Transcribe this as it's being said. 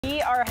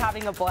are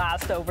having a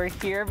blast over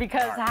here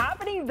because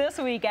happening this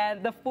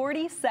weekend, the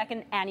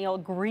 42nd Annual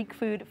Greek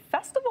Food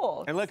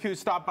Festival. And look who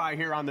stopped by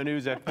here on the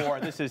news at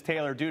 4. This is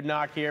Taylor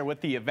Dudnock here with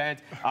the event.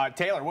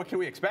 Taylor, what can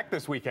we expect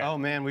this weekend? Oh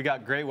man, we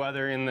got great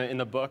weather in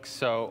the books,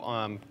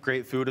 so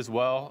great food as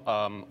well.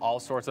 All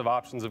sorts of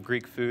options of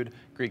Greek food,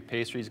 Greek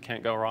pastries.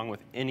 Can't go wrong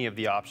with any of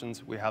the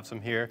options. We have some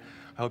here.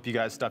 I hope you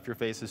guys stuff your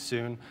faces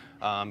soon.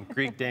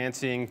 Greek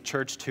dancing,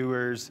 church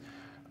tours.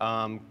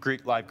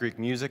 Live Greek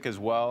music as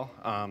well.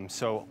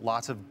 So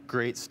lots of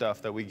great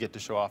stuff that we get to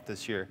show off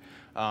this year.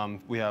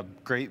 We have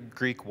great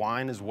Greek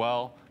wine as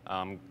well.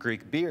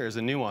 Greek beer is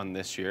a new one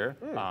this year.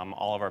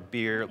 All of our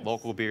beer,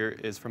 local beer,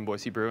 is from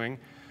Boise Brewing.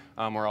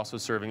 We're also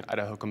serving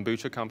Idaho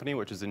Kombucha Company,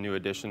 which is a new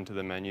addition to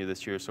the menu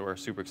this year, so we're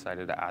super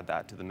excited to add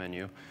that to the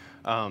menu.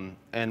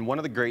 And one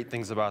of the great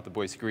things about the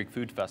Boise Greek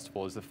Food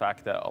Festival is the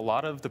fact that a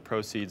lot of the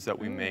proceeds that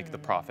we make, the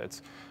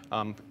profits,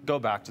 go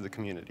back to the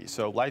community.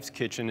 So Life's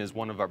Kitchen is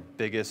one of our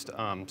biggest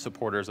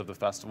supporters of the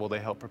festival. They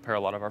help prepare a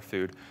lot of our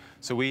food.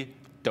 So we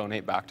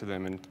donate back to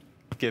them and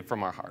give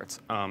from our hearts,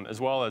 as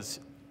well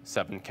as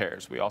 7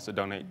 Cares. We also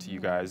donate to you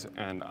guys,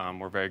 and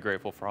we're very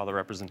grateful for all the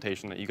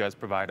representation that you guys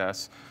provide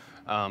us.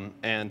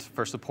 And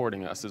for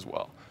supporting us as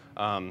well.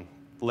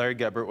 Larry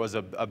Gebert was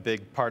a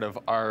big part of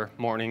our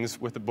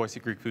mornings with the Boise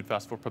Greek Food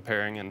Festival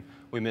preparing, and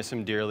we miss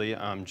him dearly.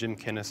 Jim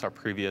Kinnis, our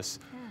previous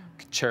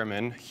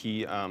chairman,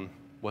 he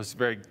was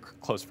very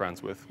close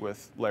friends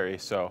with Larry,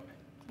 so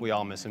we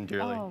all miss him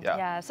dearly. Oh,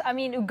 yes. I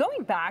mean,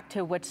 going back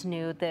to what's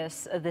new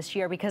this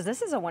year, because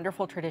this is a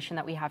wonderful tradition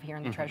that we have here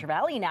in the Treasure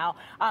Valley now.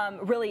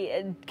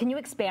 Really, can you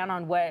expand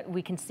on what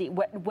we can see,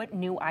 what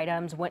new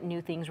items, what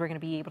new things we're going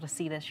to be able to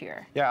see this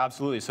year? Yeah,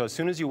 absolutely. So as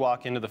soon as you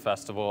walk into the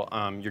festival,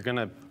 you're going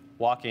to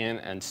walk in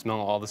and smell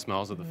all the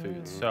smells of the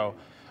food. So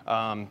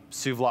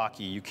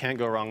souvlaki, you can't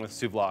go wrong with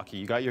souvlaki.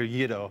 You got your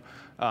gyro,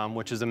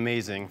 which is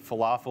amazing.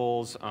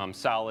 Falafels,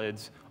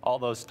 salads, all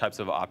those types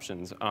of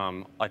options.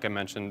 Like I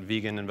mentioned,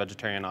 vegan and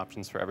vegetarian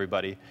options for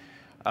everybody.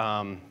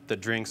 The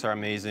drinks are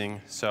amazing,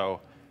 so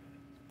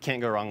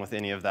can't go wrong with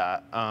any of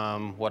that.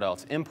 What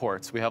else?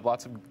 Imports. We have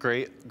lots of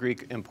great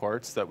Greek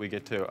imports that we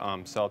get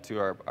to sell to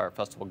our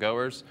festival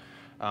goers.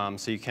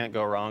 So you can't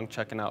go wrong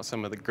checking out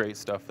some of the great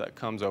stuff that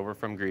comes over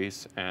from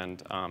Greece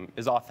and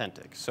is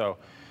authentic. So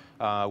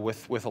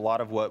with a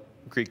lot of what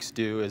Greeks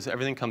do is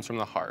everything comes from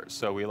the heart.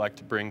 So we like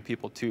to bring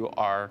people to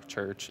our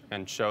church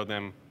and show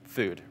them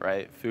food,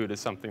 right? Food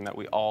is something that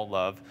we all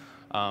love.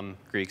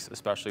 Greeks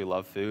especially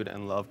love food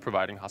and love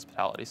providing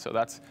hospitality. So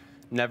that's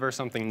never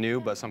something new,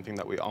 but something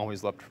that we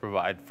always love to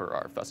provide for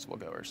our festival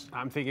goers.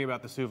 I'm thinking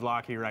about the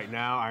souvlaki right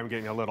now. I'm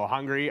getting a little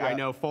hungry. Yeah. I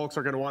know folks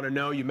are going to want to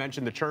know. You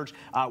mentioned the church.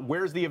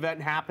 Where's the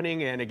event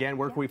happening? And again,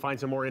 where can we find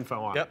some more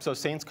info on it? Yep, so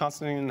Saints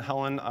Constantine and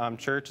Helen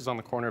Church is on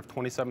the corner of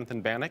 27th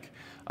and Bannock.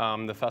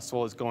 The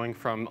festival is going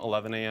from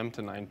 11 a.m.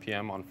 to 9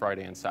 p.m. on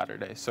Friday and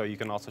Saturday. So you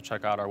can also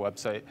check out our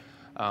website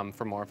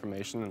for more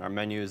information, and our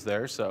menu is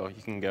there, so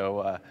you can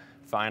go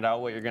find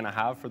out what you're going to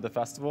have for the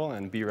festival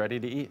and be ready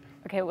to eat.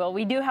 Okay, well,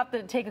 we do have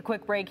to take a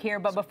quick break here,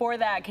 but before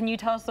that, can you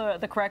tell us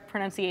the correct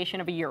pronunciation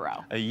of a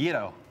gyro? A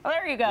gyro. Oh,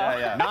 there you go.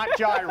 Yeah. Not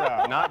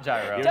gyro. Not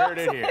gyro. You heard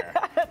it here.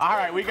 All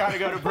right, we got to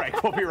go to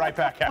break. We'll be right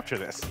back after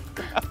this.